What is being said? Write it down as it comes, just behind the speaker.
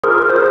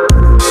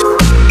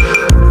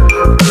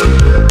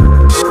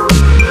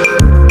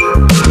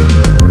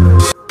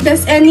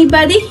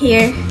anybody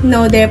here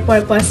know their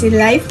purpose in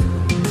life?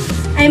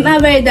 I'm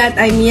aware that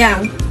I'm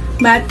young,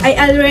 but I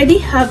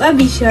already have a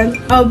vision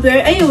of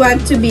where I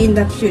want to be in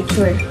the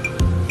future.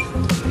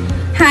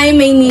 Hi,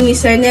 my name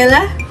is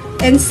HARNELA,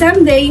 and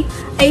someday,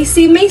 I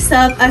see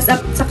myself as a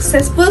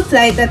successful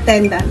flight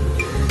attendant.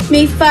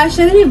 My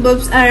passion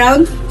revolves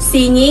around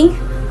singing,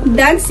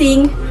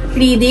 dancing,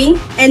 reading,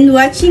 and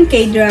watching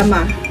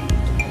K-drama.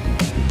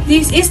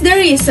 This is the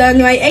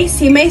reason why I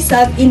see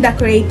myself in the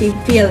creative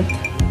field.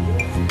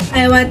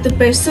 I want to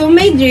pursue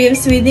my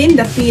dreams within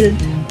the field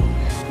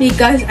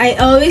because I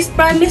always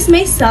promise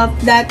myself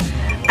that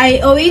I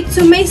owe it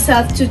to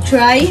myself to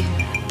try,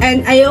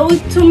 and I owe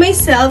it to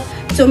myself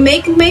to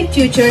make my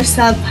future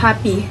self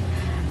happy.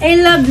 I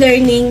love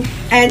learning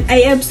and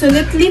I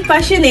absolutely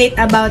passionate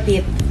about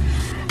it.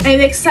 I'm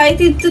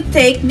excited to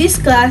take this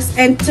class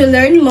and to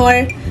learn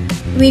more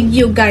with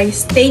you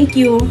guys. Thank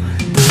you.